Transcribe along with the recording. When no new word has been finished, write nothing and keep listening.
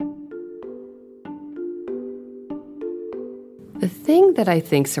The thing that I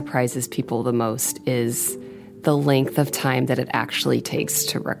think surprises people the most is the length of time that it actually takes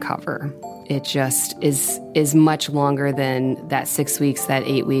to recover. It just is much longer than that 6 weeks, that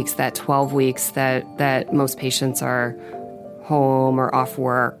 8 weeks, that 12 weeks that most patients are home or off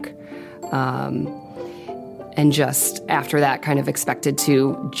work. And just after that, kind of expected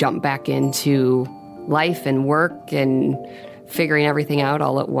to jump back into life and work and figuring everything out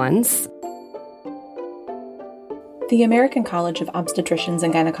all at once. The American College of Obstetricians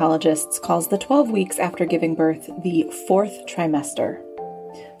and Gynecologists calls the 12 weeks after giving birth the fourth trimester.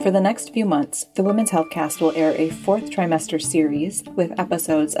 For the next few months, the Women's Healthcast will air a fourth trimester series with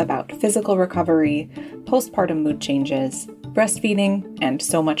episodes about physical recovery, postpartum mood changes, breastfeeding, and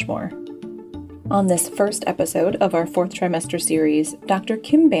so much more. On this first episode of our fourth trimester series, Dr.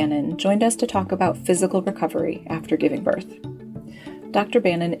 Kim Bannon joined us to talk about physical recovery after giving birth. Dr.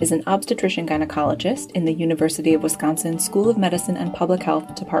 Bannon is an obstetrician gynecologist in the University of Wisconsin School of Medicine and Public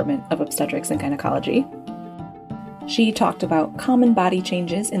Health Department of Obstetrics and Gynecology. She talked about common body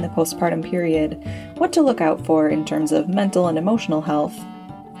changes in the postpartum period, what to look out for in terms of mental and emotional health,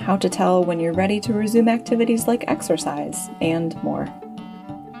 how to tell when you're ready to resume activities like exercise, and more.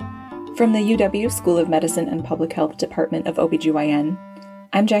 From the UW School of Medicine and Public Health Department of OBGYN,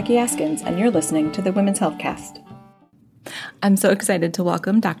 I'm Jackie Askins, and you're listening to the Women's Healthcast. I'm so excited to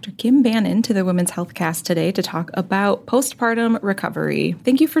welcome Dr. Kim Bannon to the Women's Healthcast today to talk about postpartum recovery.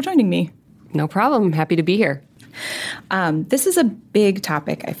 Thank you for joining me. No problem. Happy to be here. This is a big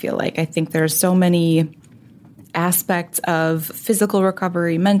topic, I feel like. I think there's so many aspects of physical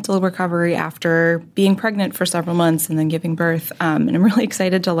recovery, mental recovery after being pregnant for several months and then giving birth. And I'm really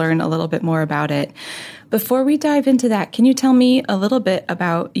excited to learn a little bit more about it. Before we dive into that, can you tell me a little bit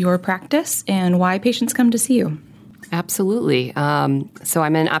about your practice and why patients come to see you? Absolutely. So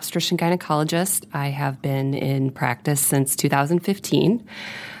I'm an obstetrician gynecologist. I have been in practice since 2015.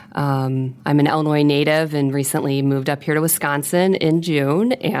 I'm an Illinois native and recently moved up here to Wisconsin in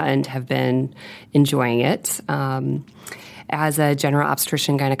June and have been enjoying it. As a general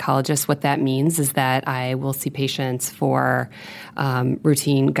obstetrician gynecologist, what that means is that I will see patients for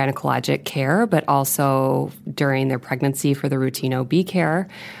routine gynecologic care, but also during their pregnancy for the routine OB care,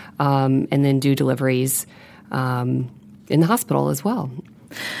 and then do deliveries in the hospital as well.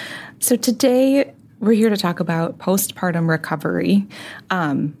 So today we're here to talk about postpartum recovery.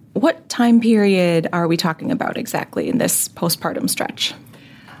 What time period are we talking about exactly in this postpartum stretch?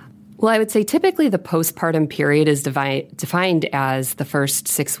 Well, I would say typically the postpartum period is defined as the first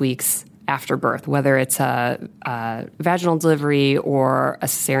 6 weeks after birth, whether it's a vaginal delivery or a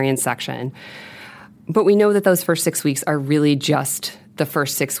cesarean section. But we know that those first 6 weeks are really just the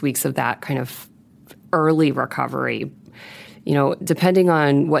first 6 weeks of that kind of early recovery. You know, depending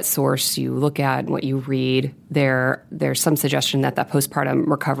on what source you look at and what you read, there's some suggestion that postpartum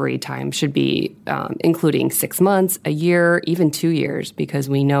recovery time should be including 6 months, a year, even 2 years, because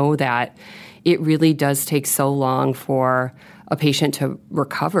we know that it really does take so long for a patient to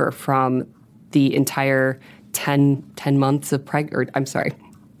recover from the entire 10 months of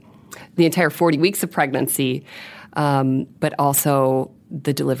the entire 40 weeks of pregnancy, but also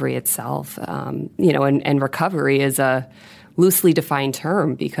the delivery itself, and recovery is a loosely defined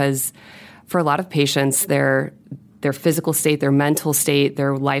term because for a lot of patients, their physical state, their mental state,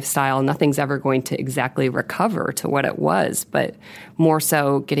 their lifestyle, nothing's ever going to exactly recover to what it was, but more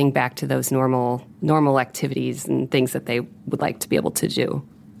so getting back to those normal activities and things that they would like to be able to do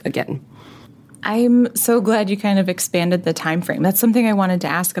again. I'm so glad you kind of expanded the time frame. That's something I wanted to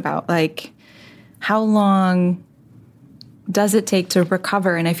ask about, like how long does it take to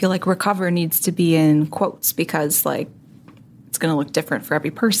recover? And I feel like recover needs to be in quotes because like it's going to look different for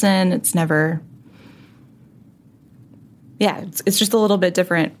every person. It's never, it's just a little bit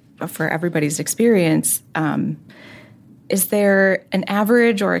different for everybody's experience. Is there an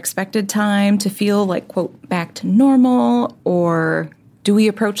average or expected time to feel like, quote, back to normal? Or do we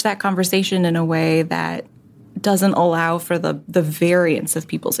approach that conversation in a way that doesn't allow for the variance of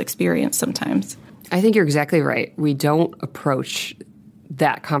people's experience sometimes? I think you're exactly right. We don't approach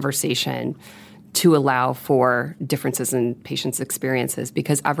that conversation to allow for differences in patients' experiences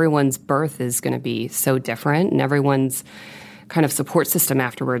because everyone's birth is going to be so different and everyone's kind of support system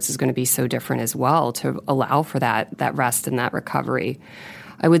afterwards is going to be so different as well to allow for that rest and that recovery.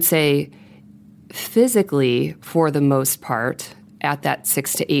 I would say physically, for the most part, at that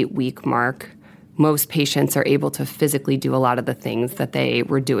 6 to 8 week mark, most patients are able to physically do a lot of the things that they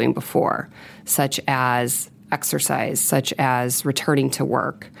were doing before, such as exercise, such as returning to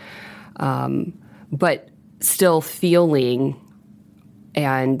work, but still feeling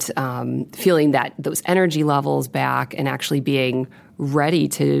and feeling that those energy levels back and actually being ready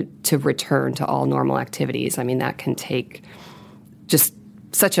to return to all normal activities. I mean, that can take just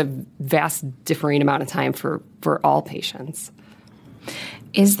such a vast differing amount of time for all patients.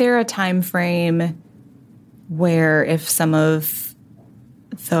 Is there a time frame where if some of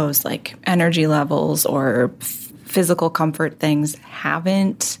those like energy levels or physical comfort things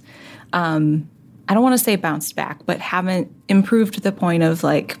haven't, I don't want to say bounced back, but haven't improved to the point of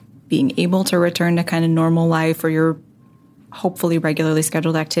like being able to return to kind of normal life or your hopefully regularly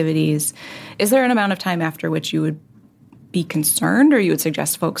scheduled activities, is there an amount of time after which you would be concerned or you would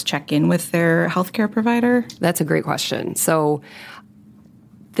suggest folks check in with their healthcare provider? That's a great question. So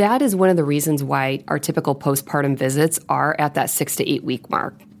that is one of the reasons why our typical postpartum visits are at that 6 to 8 week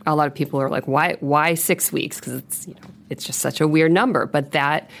mark. A lot of people are like, why 6 weeks? Because it's just such a weird number. But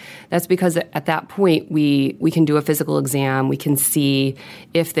that's because at that point we can do a physical exam. We can see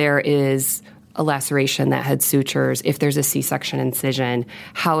if there is a laceration that had sutures, if there's a C-section incision,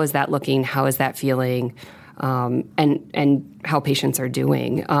 how is that looking? How is that feeling? And how patients are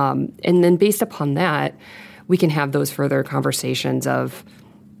doing. And then based upon that, we can have those further conversations of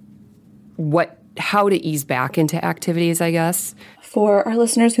how to ease back into activities, I guess. For our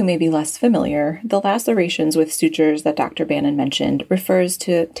listeners who may be less familiar, the lacerations with sutures that Dr. Bannon mentioned refers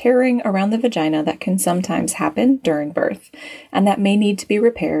to tearing around the vagina that can sometimes happen during birth, and that may need to be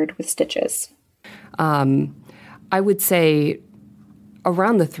repaired with stitches. I would say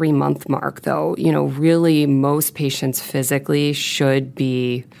around the 3-month mark, though, really most patients physically should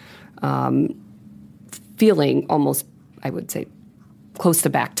be feeling almost, I would say, close to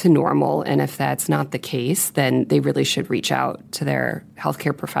back to normal. And if that's not the case, then they really should reach out to their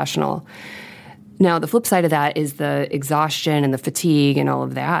healthcare professional. Now, the flip side of that is the exhaustion and the fatigue and all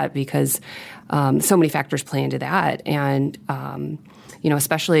of that, because so many factors play into that. And,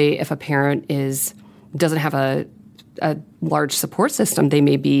 especially if a parent doesn't have a large support system, they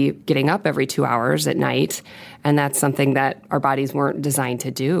may be getting up every 2 hours at night, and that's something that our bodies weren't designed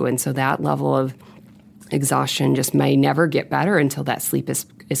to do. And so that level of exhaustion just may never get better until that sleep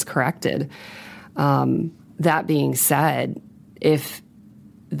is corrected. That being said, if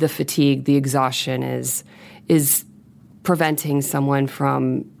the fatigue, the exhaustion is preventing someone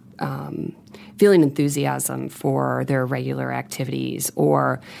from feeling enthusiasm for their regular activities,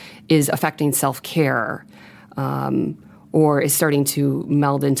 or is affecting self-care, or is starting to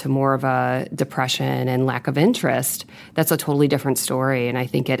meld into more of a depression and lack of interest, that's a totally different story. And I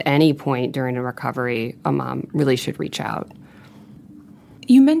think at any point during a recovery, a mom really should reach out.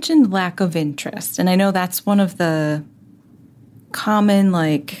 You mentioned lack of interest, and I know that's one of the common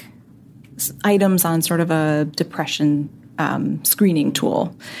items on sort of a depression screening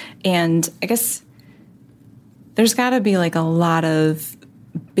tool. And I guess there's got to be a lot of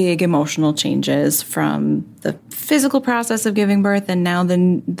big emotional changes from the physical process of giving birth and now the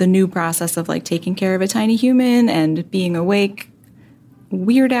new process of taking care of a tiny human and being awake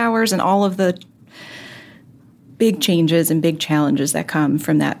weird hours and all of the big changes and big challenges that come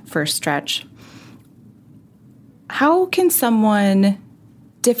from that first stretch. How can someone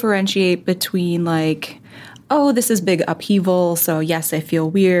differentiate between oh, this is big upheaval, so yes, I feel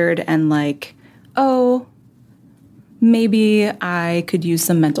weird, and oh, maybe I could use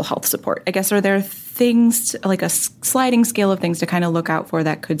some mental health support? I guess, are there things, a sliding scale of things to kind of look out for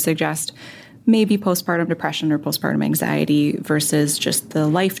that could suggest maybe postpartum depression or postpartum anxiety versus just the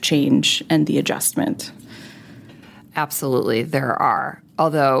life change and the adjustment? Absolutely, there are.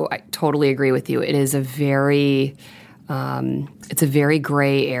 Although I totally agree with you. It is a very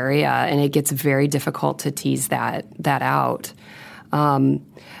gray area, and it gets very difficult to tease that out.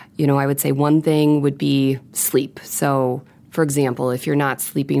 I would say one thing would be sleep. So, for example, if you're not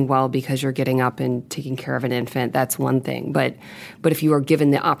sleeping well because you're getting up and taking care of an infant, that's one thing. But if you are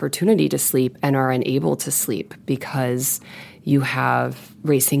given the opportunity to sleep and are unable to sleep because you have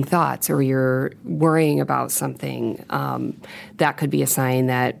racing thoughts or you're worrying about something, that could be a sign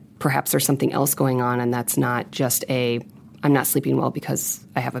that perhaps there's something else going on, and that's not just I'm not sleeping well because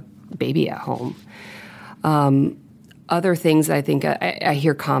I have a baby at home. Other things I think I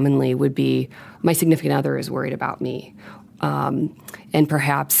hear commonly would be my significant other is worried about me. And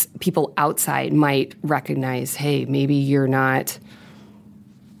perhaps people outside might recognize, hey, maybe you're not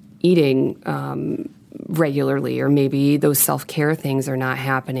eating regularly, or maybe those self-care things are not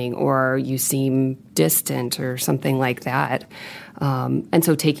happening, or you seem distant or something like that. And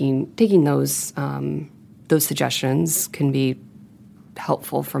so taking those suggestions can be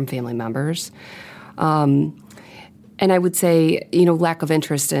helpful from family members. And I would say, lack of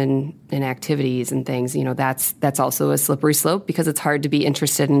interest in activities and things, that's also a slippery slope because it's hard to be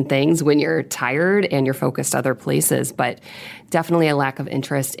interested in things when you're tired and you're focused other places. But definitely a lack of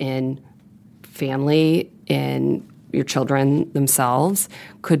interest in family, in your children themselves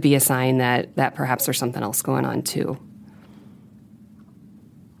could be a sign that perhaps there's something else going on too.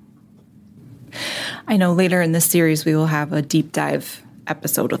 I know later in this series we will have a deep dive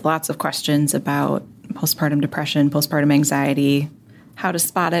episode with lots of questions about postpartum depression, postpartum anxiety, how to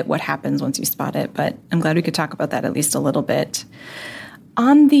spot it, what happens once you spot it. But I'm glad we could talk about that at least a little bit.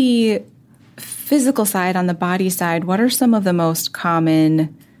 On the physical side, on the body side, what are some of the most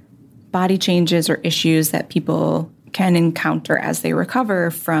common body changes or issues that people can encounter as they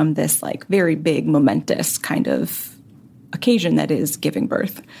recover from this very big, momentous kind of occasion that is giving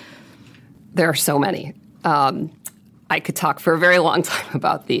birth? There are so many. I could talk for a very long time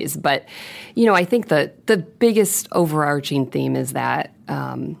about these, but, I think that the biggest overarching theme is that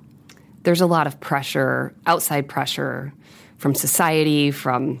there's a lot of pressure, outside pressure from society,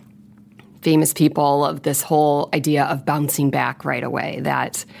 from famous people, of this whole idea of bouncing back right away,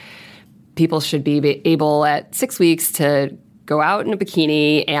 that people should be able at 6 weeks to go out in a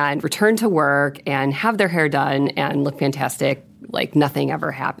bikini and return to work and have their hair done and look fantastic like nothing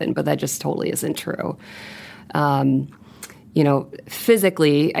ever happened, but that just totally isn't true.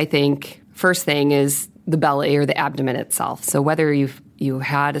 Physically, I think first thing is the belly or the abdomen itself. So whether you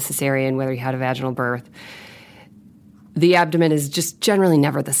had a cesarean, whether you had a vaginal birth, the abdomen is just generally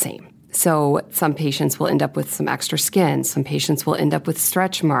never the same. So some patients will end up with some extra skin. Some patients will end up with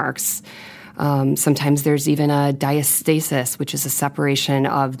stretch marks. Sometimes there's even a diastasis, which is a separation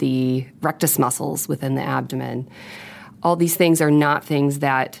of the rectus muscles within the abdomen. All these things are not things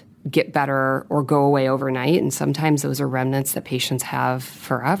that get better or go away overnight, and sometimes those are remnants that patients have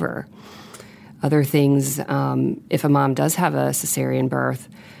forever. Other things, if a mom does have a cesarean birth,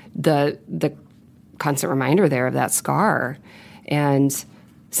 the constant reminder there of that scar. And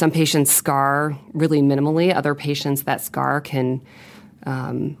some patients scar really minimally. Other patients, that scar can,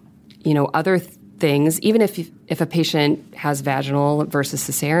 other things, even if a patient has vaginal versus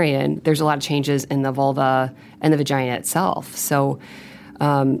cesarean, there's a lot of changes in the vulva and the vagina itself. So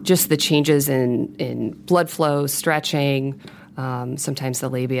just the changes in blood flow, stretching, sometimes the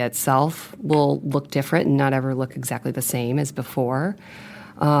labia itself will look different and not ever look exactly the same as before.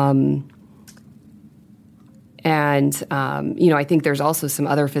 I think there's also some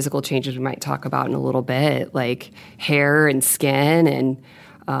other physical changes we might talk about in a little bit, like hair and skin and,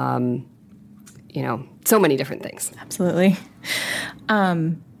 so many different things. Absolutely.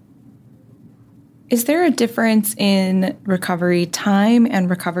 Is there a difference in recovery time and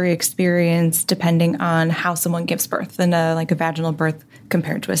recovery experience depending on how someone gives birth than a vaginal birth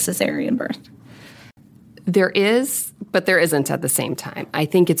compared to a cesarean birth? There is, but there isn't at the same time. I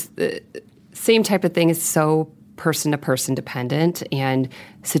think it's the same type of thing is so person-to-person dependent and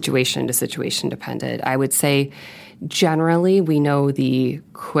situation-to-situation dependent. I would say generally we know the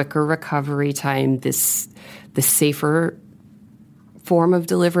quicker recovery time, the safer form of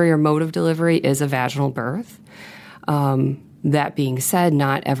delivery or mode of delivery is a vaginal birth. That being said,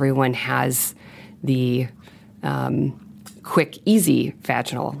 not everyone has the quick, easy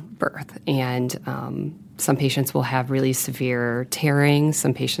vaginal birth. And some patients will have really severe tearing.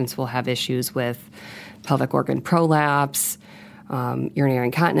 Some patients will have issues with pelvic organ prolapse, urinary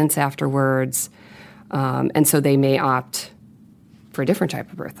incontinence afterwards. And so they may opt for a different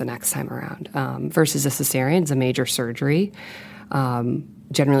type of birth the next time around. Versus a cesarean is a major surgery,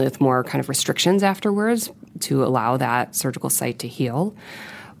 generally with more kind of restrictions afterwards to allow that surgical site to heal.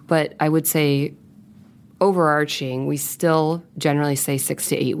 But I would say overarching, we still generally say 6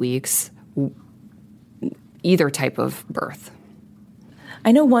 to 8 weeks, either type of birth.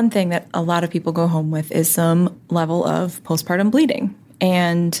 I know one thing that a lot of people go home with is some level of postpartum bleeding.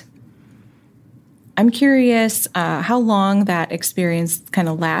 And I'm curious how long that experience kind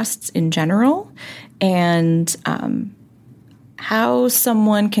of lasts in general, and how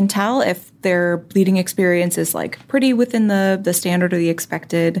someone can tell if their bleeding experience is pretty within the standard or the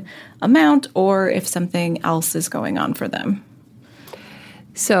expected amount, or if something else is going on for them.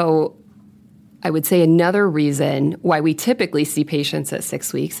 So I would say another reason why we typically see patients at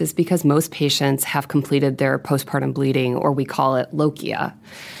 6 weeks is because most patients have completed their postpartum bleeding, or we call it lochia.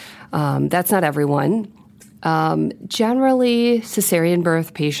 That's not everyone. Generally, cesarean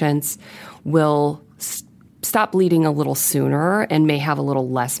birth patients will stop bleeding a little sooner and may have a little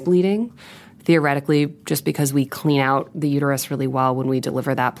less bleeding, theoretically, just because we clean out the uterus really well when we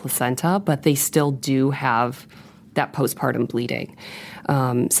deliver that placenta, but they still do have that postpartum bleeding.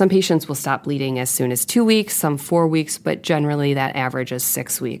 Some patients will stop bleeding as soon as 2 weeks, some 4 weeks, but generally that average is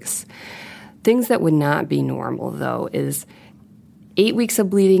 6 weeks. Things that would not be normal, though, is 8 weeks of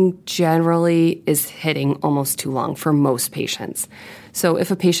bleeding generally is hitting almost too long for most patients. So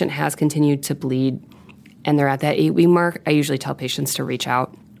if a patient has continued to bleed and they're at that 8-week mark, I usually tell patients to reach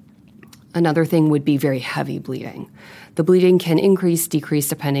out. Another thing would be very heavy bleeding. The bleeding can increase, decrease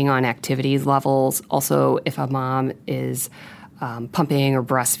depending on activity levels. Also, if a mom is pumping or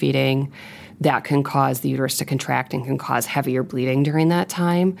breastfeeding, that can cause the uterus to contract and can cause heavier bleeding during that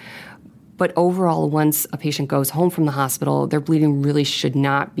time. But overall, once a patient goes home from the hospital, their bleeding really should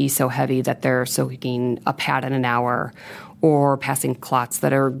not be so heavy that they're soaking a pad in an hour or passing clots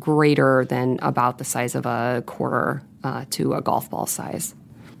that are greater than about the size of a quarter to a golf ball size.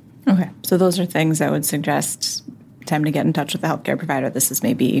 Okay, so those are things I would suggest time to get in touch with the healthcare provider. This is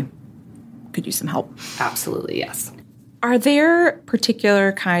maybe could use some help. Absolutely, yes. Are there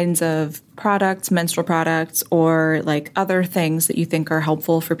particular kinds of products, menstrual products, or like other things that you think are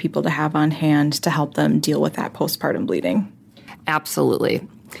helpful for people to have on hand to help them deal with that postpartum bleeding? Absolutely.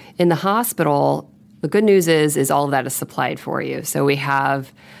 In the hospital, the good news is all of that is supplied for you. So we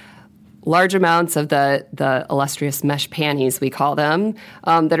have large amounts of the illustrious mesh panties, we call them,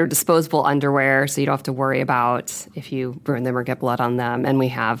 that are disposable underwear, so you don't have to worry about if you burn them or get blood on them. And we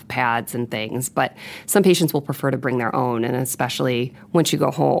have pads and things. But some patients will prefer to bring their own, and especially once you go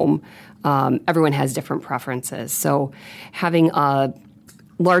home, everyone has different preferences. So having a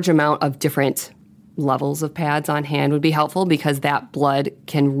large amount of different levels of pads on hand would be helpful because that blood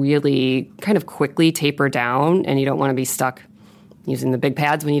can really kind of quickly taper down, and you don't want to be stuck using the big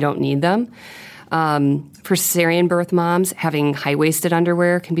pads when you don't need them. For cesarean birth moms, having high-waisted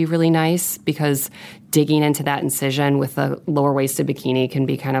underwear can be really nice because digging into that incision with a lower-waisted bikini can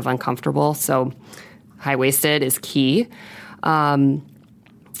be kind of uncomfortable. So high-waisted is key.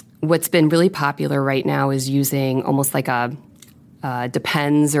 What's been really popular right now is using almost like a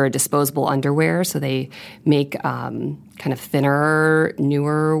Depends or a disposable underwear. So they make kind of thinner,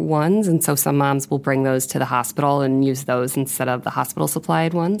 newer ones. And so some moms will bring those to the hospital and use those instead of the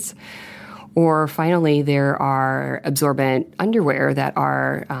hospital-supplied ones. Or finally, there are absorbent underwear that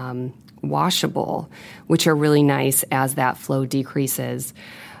are washable, which are really nice as that flow decreases.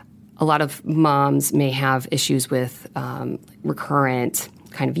 A lot of moms may have issues with recurrent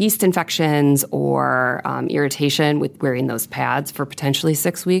kind of yeast infections or irritation with wearing those pads for potentially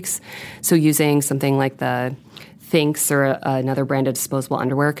 6 weeks. So using something like the Thinx or another branded disposable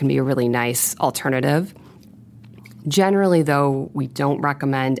underwear can be a really nice alternative. Generally, though, we don't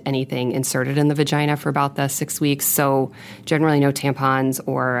recommend anything inserted in the vagina for about the 6 weeks. So generally no tampons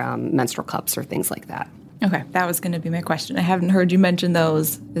or menstrual cups or things like that. Okay, that was going to be my question. I haven't heard you mention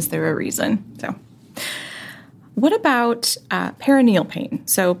those. Is there a reason? So, what about perineal pain?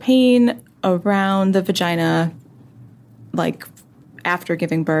 So pain around the vagina, like after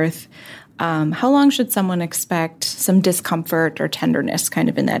giving birth. How long should someone expect some discomfort or tenderness kind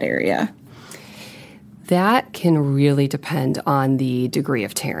of in that area? That can really depend on the degree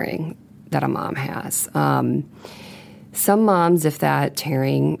of tearing that a mom has. Some moms, if that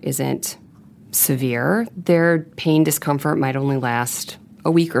tearing isn't severe, their pain discomfort might only last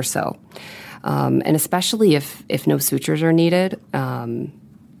a week or so. And especially if no sutures are needed,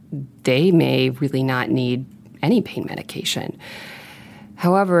 they may really not need any pain medication.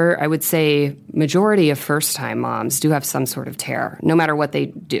 However, I would say majority of first-time moms do have some sort of tear, no matter what they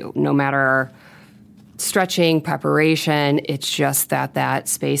do, no matter stretching, preparation. It's just that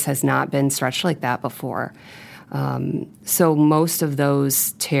space has not been stretched like that before. So most of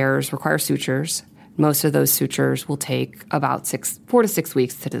those tears require sutures. Most of those sutures will take about 4 to 6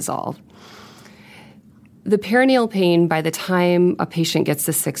 weeks to dissolve. The perineal pain, by the time a patient gets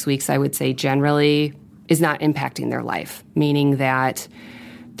to 6 weeks, I would say generally is not impacting their life, meaning that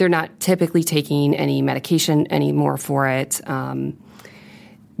they're not typically taking any medication anymore for it.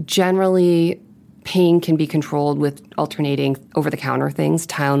 Generally, pain can be controlled with alternating over-the-counter things,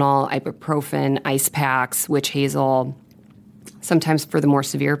 Tylenol, ibuprofen, ice packs, witch hazel. Sometimes for the more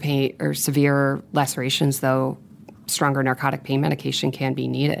severe pain or severe lacerations, though, stronger narcotic pain medication can be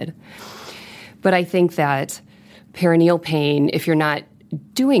needed. But I think that perineal pain, if you're not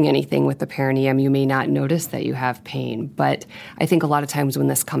doing anything with the perineum, you may not notice that you have pain. But I think a lot of times when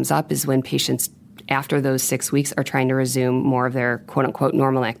this comes up is when patients after those 6 weeks are trying to resume more of their quote-unquote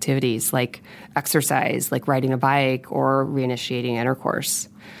normal activities like exercise, like riding a bike or reinitiating intercourse.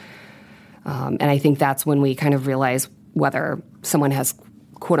 And I think that's when we kind of realize whether someone has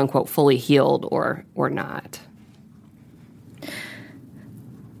quote-unquote fully healed or not.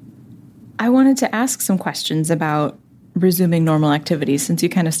 I wanted to ask some questions about resuming normal activities since you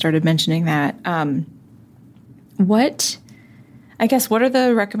kind of started mentioning that. What are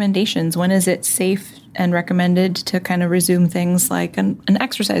the recommendations? When is it safe and recommended to kind of resume things like an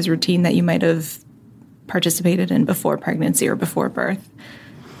exercise routine that you might have participated in before pregnancy or before birth?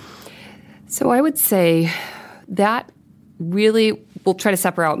 So I would say that really we'll try to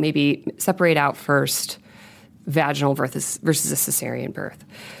separate out first vaginal versus a cesarean birth.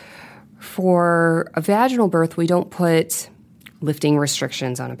 For a vaginal birth, we don't put lifting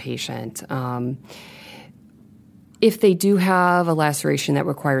restrictions on a patient. If they do have a laceration that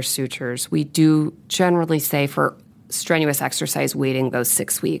requires sutures, we do generally say for strenuous exercise waiting those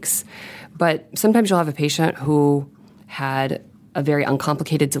 6 weeks. But sometimes you'll have a patient who had a very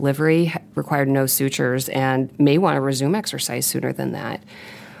uncomplicated delivery, required no sutures, and may want to resume exercise sooner than that.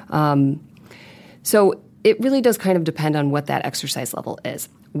 So it really does kind of depend on what that exercise level is.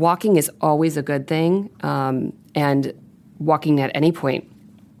 Walking is always a good thing, and walking at any point,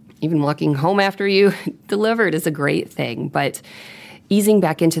 even walking home after you delivered, is a great thing. But easing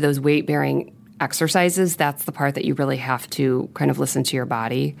back into those weight-bearing exercises, that's the part that you really have to kind of listen to your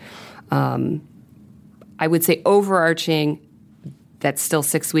body. I would say overarching, that's still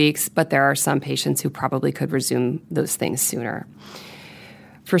 6 weeks, but there are some patients who probably could resume those things sooner.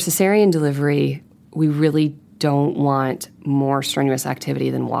 For cesarean delivery, we really don't want more strenuous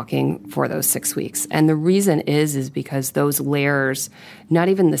activity than walking for those 6 weeks. And the reason is because those layers, not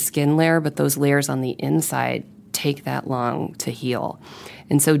even the skin layer, but those layers on the inside take that long to heal.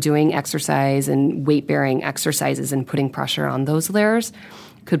 And so doing exercise and weight-bearing exercises and putting pressure on those layers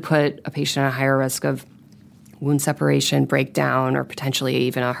could put a patient at a higher risk of wound separation, breakdown, or potentially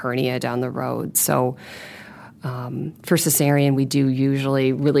even a hernia down the road. So for cesarean, we do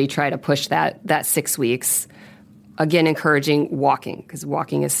usually really try to push that 6 weeks. Again, encouraging walking, because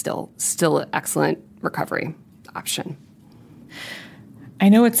walking is still an excellent recovery option. I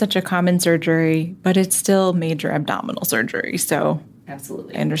know it's such a common surgery, but it's still major abdominal surgery. So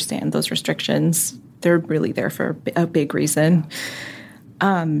absolutely, I understand those restrictions. They're really there for a big reason.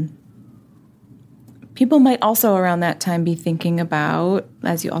 People might also around that time be thinking about,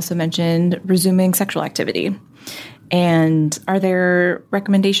 as you also mentioned, resuming sexual activity. And are there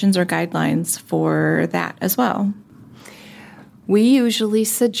recommendations or guidelines for that as well? We usually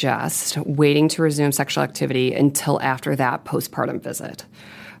suggest waiting to resume sexual activity until after that postpartum visit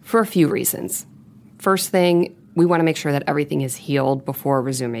for a few reasons. First thing, we want to make sure that everything is healed before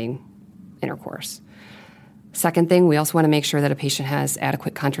resuming intercourse. Second thing, we also want to make sure that a patient has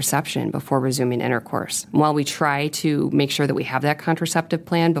adequate contraception before resuming intercourse. While we try to make sure that we have that contraceptive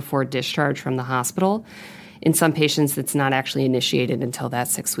plan before discharge from the hospital, in some patients it's not actually initiated until that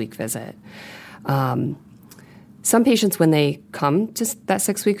 6-week visit. Some patients, when they come to that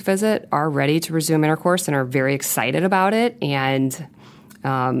 6-week visit, are ready to resume intercourse and are very excited about it and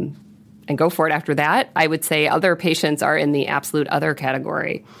go for it after that. I would say other patients are in the absolute other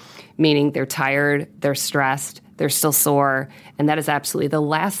category, meaning they're tired, they're stressed, they're still sore, and that is absolutely the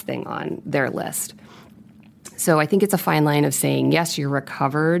last thing on their list. So I think it's a fine line of saying, yes, you're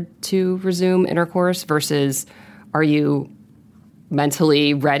recovered to resume intercourse versus are you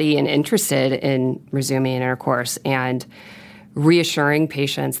mentally ready and interested in resuming intercourse, and reassuring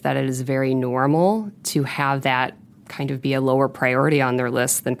patients that it is very normal to have that kind of be a lower priority on their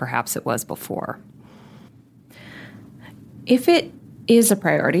list than perhaps it was before. If it is a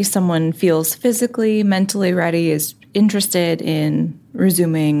priority, someone feels physically, mentally ready, is interested in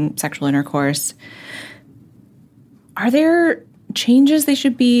resuming sexual intercourse, are there changes they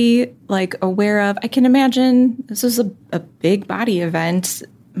should be aware of? I can imagine this is a big body event.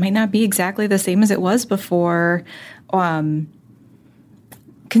 Might not be exactly the same as it was before.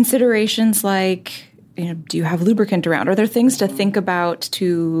 Considerations like, do you have lubricant around? Are there things to think about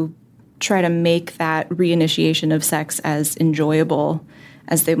to try to make that reinitiation of sex as enjoyable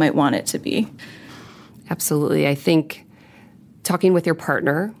as they might want it to be? Absolutely. I think talking with your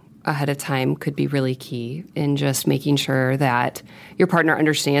partner ahead of time could be really key in just making sure that your partner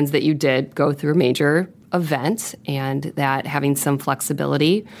understands that you did go through a major event and that having some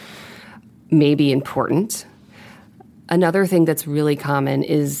flexibility may be important. Another thing that's really common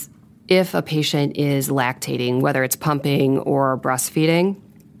is if a patient is lactating, whether it's pumping or breastfeeding,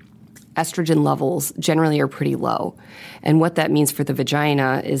 estrogen levels generally are pretty low. And what that means for the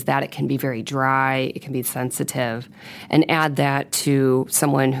vagina is that it can be very dry, it can be sensitive. And add that to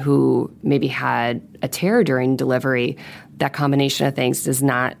someone who maybe had a tear during delivery, that combination of things does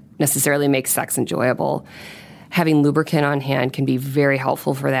not necessarily make sex enjoyable. Having lubricant on hand can be very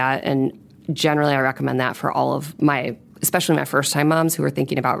helpful for that. And generally I recommend that for all of my especially my first-time moms who are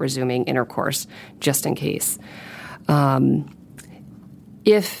thinking about resuming intercourse just in case.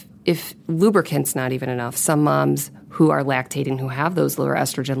 If lubricant's not even enough, some moms who are lactating, who have those lower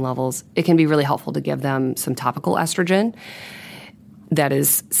estrogen levels, it can be really helpful to give them some topical estrogen that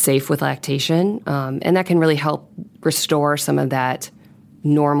is safe with lactation, and that can really help restore some of that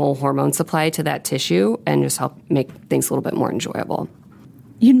normal hormone supply to that tissue and just help make things a little bit more enjoyable.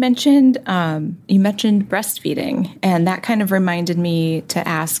 You mentioned breastfeeding, and that kind of reminded me to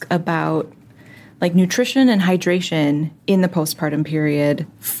ask about like nutrition and hydration in the postpartum period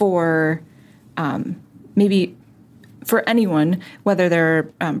for maybe for anyone, whether they're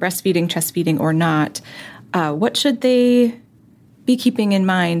breastfeeding, chest feeding, or not. What should they be keeping in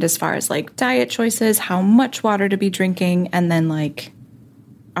mind as far as like diet choices, how much water to be drinking, and then like,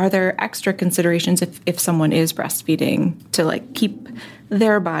 are there extra considerations if someone is breastfeeding to like keep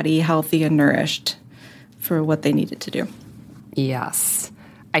their body healthy and nourished for what they needed to do? Yes.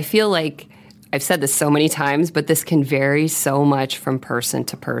 I feel like I've said this so many times, but this can vary so much from person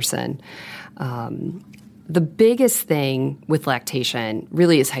to person. The biggest thing with lactation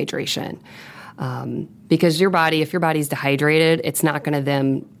really is hydration. Because if your body's dehydrated, it's not going to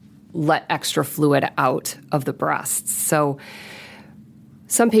then let extra fluid out of the breasts. So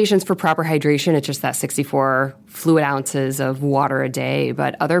some patients, for proper hydration, it's just that 64 fluid ounces of water a day.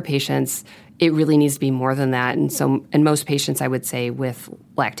 But other patients, it really needs to be more than that. And most patients, I would say, with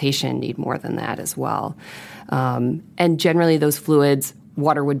lactation need more than that as well. And generally, those fluids,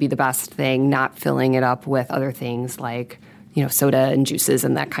 water would be the best thing, not filling it up with other things like, soda and juices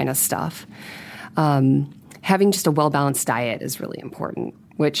and that kind of stuff. Having just a well-balanced diet is really important,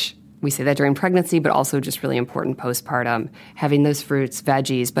 which we say that during pregnancy, but also just really important postpartum. Having those fruits,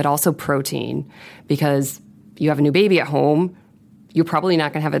 veggies, but also protein, because you have a new baby at home, you're probably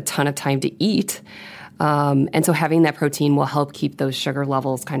not going to have a ton of time to eat. And so having that protein will help keep those sugar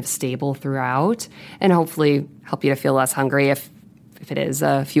levels kind of stable throughout and hopefully help you to feel less hungry if it is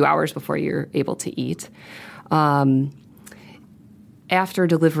a few hours before you're able to eat. After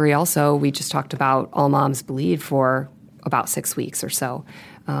delivery also, we just talked about all moms bleed for about 6 weeks or so.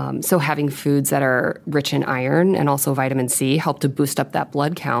 So having foods that are rich in iron and also vitamin C help to boost up that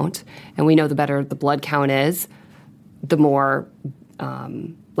blood count. And we know the better the blood count is, the more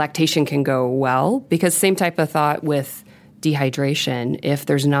lactation can go well, because same type of thought with dehydration. If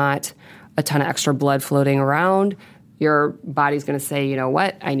there's not a ton of extra blood floating around, your body's going to say, you know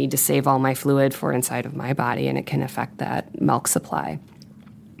what, I need to save all my fluid for inside of my body, and it can affect that milk supply.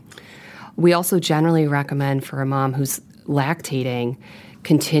 We also generally recommend for a mom who's lactating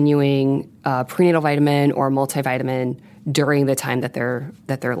continuing prenatal vitamin or multivitamin during the time that they're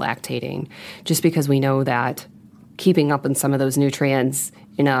lactating, just because we know that keeping up on some of those nutrients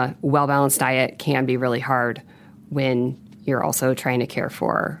in a well-balanced diet can be really hard when you're also trying to care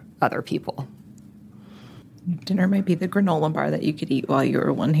for other people. Dinner might be the granola bar that you could eat while you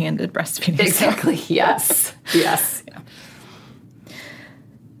were one-handed breastfeeding. Exactly. Yes. Yes. Yeah.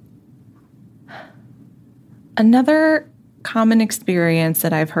 Another common experience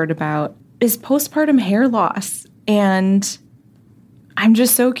that I've heard about is postpartum hair loss. And I'm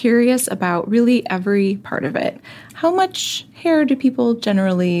just so curious about really every part of it. How much hair do people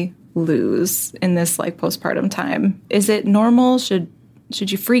generally lose in this like postpartum time? Is it normal? Should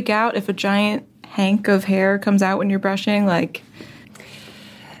you freak out if a giant hank of hair comes out when you're brushing?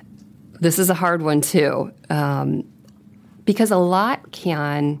 This is a hard one too, because a lot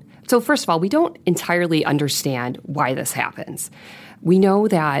can. So first of all, we don't entirely understand why this happens. We know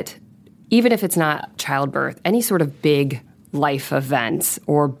that even if it's not childbirth, any sort of big life events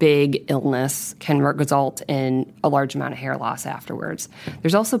or big illness can result in a large amount of hair loss afterwards.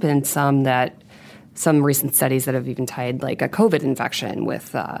 There's also been some recent studies that have even tied like a COVID infection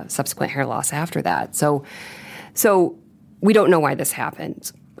with subsequent hair loss after that. So we don't know why this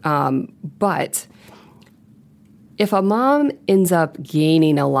happens. But if a mom ends up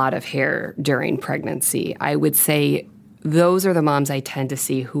gaining a lot of hair during pregnancy, I would say those are the moms I tend to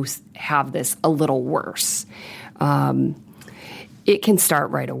see who have this a little worse. It can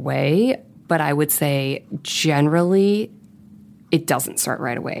start right away, but I would say generally it doesn't start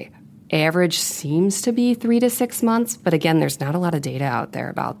right away. Average seems to be 3 to 6 months, but again, there's not a lot of data out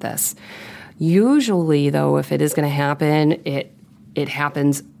there about this. Usually, though, if it is going to happen, it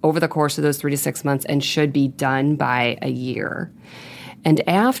happens over the course of those 3 to 6 months and should be done by a year. And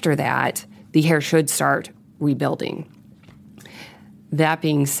after that, the hair should start rebuilding. That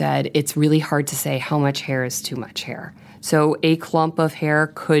being said, it's really hard to say how much hair is too much hair. So a clump of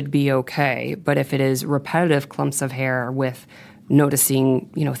hair could be okay, but if it is repetitive clumps of hair with noticing,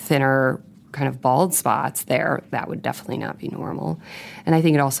 thinner kind of bald spots there, that would definitely not be normal. And I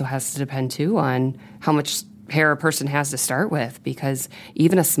think it also has to depend, too, on how much hair a person has to start with, because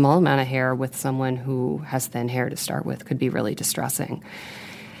even a small amount of hair with someone who has thin hair to start with could be really distressing.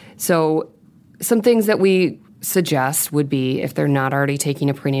 So some things that we suggest would be, if they're not already taking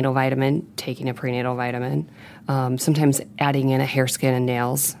a prenatal vitamin, taking a prenatal vitamin. Sometimes adding in a hair, skin, and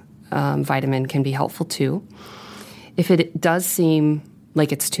nails vitamin can be helpful, too. If it does seem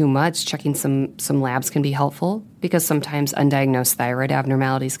like it's too much, checking some labs can be helpful, because sometimes undiagnosed thyroid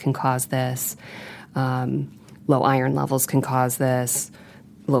abnormalities can cause this. Low iron levels can cause this.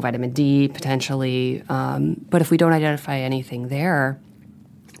 Low vitamin D, potentially. But if we don't identify anything there,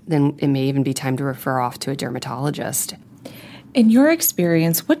 then it may even be time to refer off to a dermatologist. In your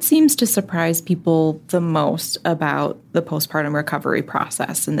experience, what seems to surprise people the most about the postpartum recovery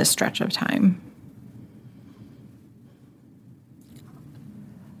process in this stretch of time?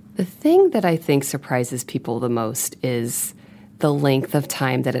 The thing that I think surprises people the most is the length of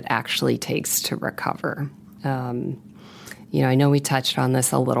time that it actually takes to recover. I know we touched on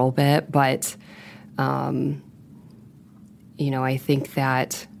this a little bit, but, I think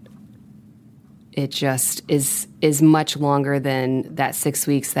that it just is much longer than that 6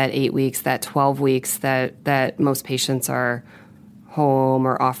 weeks, that 8 weeks, that 12 weeks that most patients are home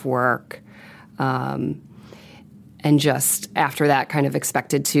or off work. And just after that, kind of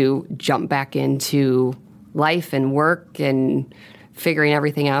expected to jump back into life and work and figuring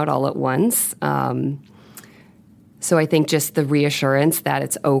everything out all at once. So I think just the reassurance that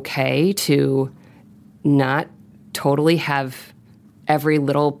it's okay to not totally have every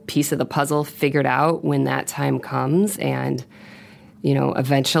little piece of the puzzle figured out when that time comes, and,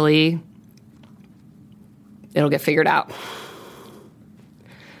 eventually it'll get figured out.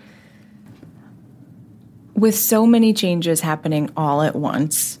 With so many changes happening all at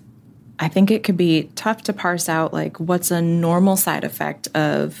once, I think it could be tough to parse out, what's a normal side effect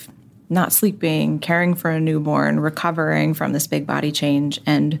of not sleeping, caring for a newborn, recovering from this big body change,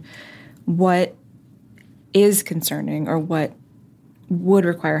 and what is concerning or what would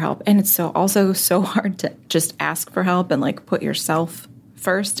require help. And it's also so hard to just ask for help and put yourself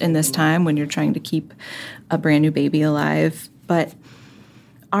first in this time when you're trying to keep a brand new baby alive. But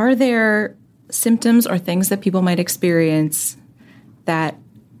are there symptoms or things that people might experience that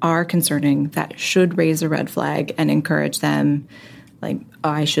are concerning, that should raise a red flag and encourage them,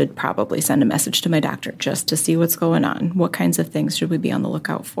 I should probably send a message to my doctor just to see what's going on? What kinds of things should we be on the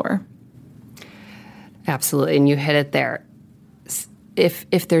lookout for? Absolutely, and you hit it there.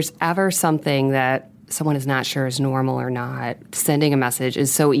 If there's ever something that someone is not sure is normal or not, sending a message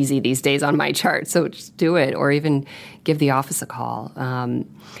is so easy these days on My Chart, so just do it, or even give the office a call.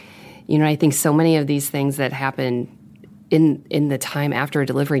 I think so many of these things that happen in the time after a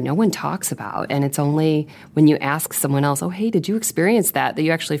delivery, no one talks about. And it's only when you ask someone else, oh, hey, did you experience that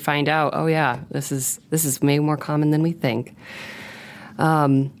you actually find out, oh, yeah, this is maybe more common than we think.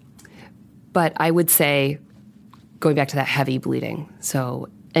 But I would say, going back to that heavy bleeding, so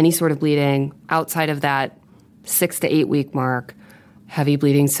any sort of bleeding outside of that 6 to 8 week mark, heavy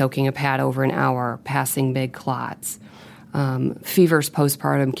bleeding, soaking a pad over an hour, passing big clots. Fevers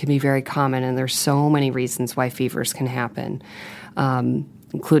postpartum can be very common, and there's so many reasons why fevers can happen,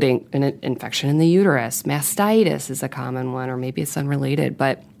 including an infection in the uterus. Mastitis is a common one, or maybe it's unrelated,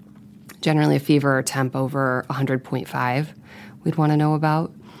 but generally a fever or temp over 100.5 we'd want to know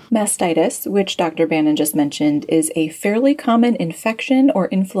about. Mastitis, which Dr. Bannon just mentioned, is a fairly common infection or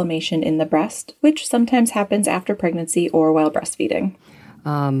inflammation in the breast, which sometimes happens after pregnancy or while breastfeeding.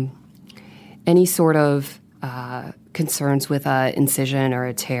 Any sort of concerns with an incision or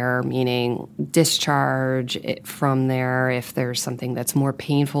a tear, meaning discharge from there if there's something that's more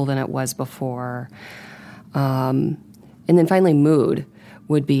painful than it was before. And then finally, mood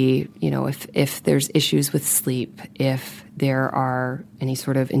would be, if there's issues with sleep, if there are any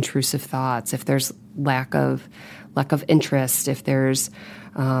sort of intrusive thoughts, if there's lack of interest, if there's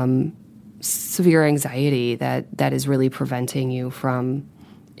severe anxiety that is really preventing you from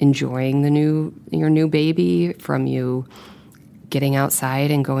enjoying your new baby, from you getting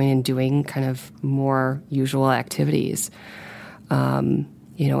outside and going and doing kind of more usual activities. And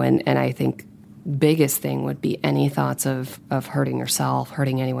I think biggest thing would be any thoughts of hurting yourself,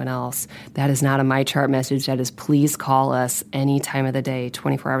 hurting anyone else. That is not a My Chart message. That is, please call us any time of the day,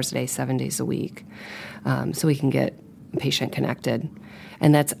 24 hours a day, 7 days a week, so we can get patient connected.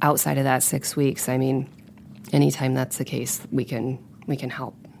 And that's outside of that 6 weeks. I mean, anytime that's the case, we can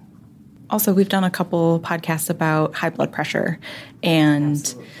help. Also, we've done a couple podcasts about high blood pressure. And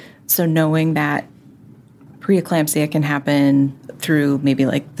Absolutely. So knowing that preeclampsia can happen through maybe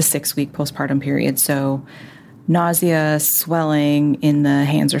like the 6-week postpartum period. So nausea, swelling in the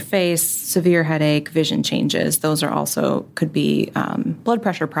hands or face, severe headache, vision changes. Those are also could be blood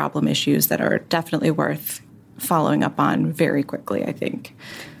pressure problem issues that are definitely worth following up on very quickly, I think.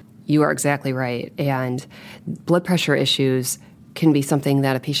 You are exactly right. And blood pressure issues can be something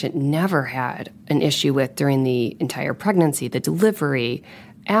that a patient never had an issue with during the entire pregnancy, the delivery,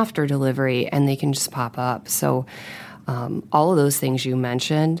 after delivery, and they can just pop up. So all of those things you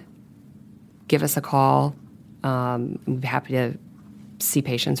mentioned, give us a call. We'd be happy to see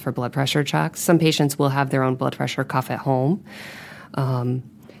patients for blood pressure checks. Some patients will have their own blood pressure cuff at home.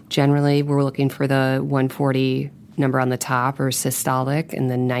 Generally, we're looking for the 140 number on the top or systolic and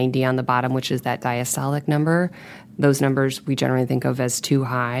the 90 on the bottom, which is that diastolic number. Those numbers we generally think of as too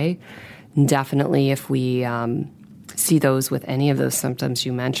high. Definitely if we see those with any of those symptoms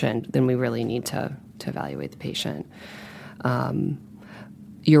you mentioned, then we really need to evaluate the patient.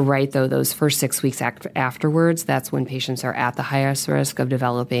 You're right, though, those first 6 weeks afterwards, that's when patients are at the highest risk of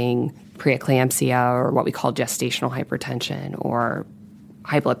developing preeclampsia or what we call gestational hypertension or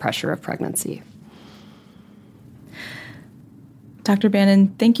high blood pressure of pregnancy. Dr. Bannon,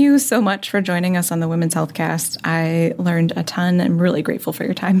 thank you so much for joining us on the Women's Healthcast. I learned a ton. I'm really grateful for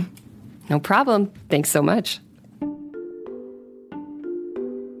your time. No problem. Thanks so much.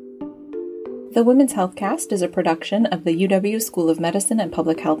 The Women's Healthcast is a production of the UW School of Medicine and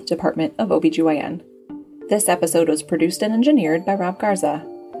Public Health Department of OBGYN. This episode was produced and engineered by Rob Garza.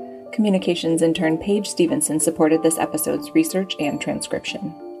 Communications intern Paige Stevenson supported this episode's research and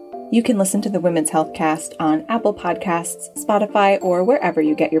transcription. You can listen to the Women's Healthcast on Apple Podcasts, Spotify, or wherever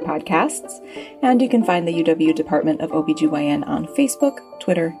you get your podcasts. And you can find the UW Department of OBGYN on Facebook,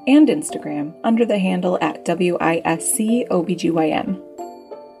 Twitter, and Instagram under the handle at WISC-OBGYN.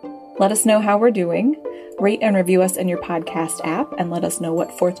 Let us know how we're doing. Rate and review us in your podcast app, and let us know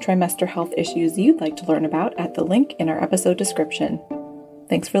what fourth trimester health issues you'd like to learn about at the link in our episode description.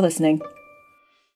 Thanks for listening.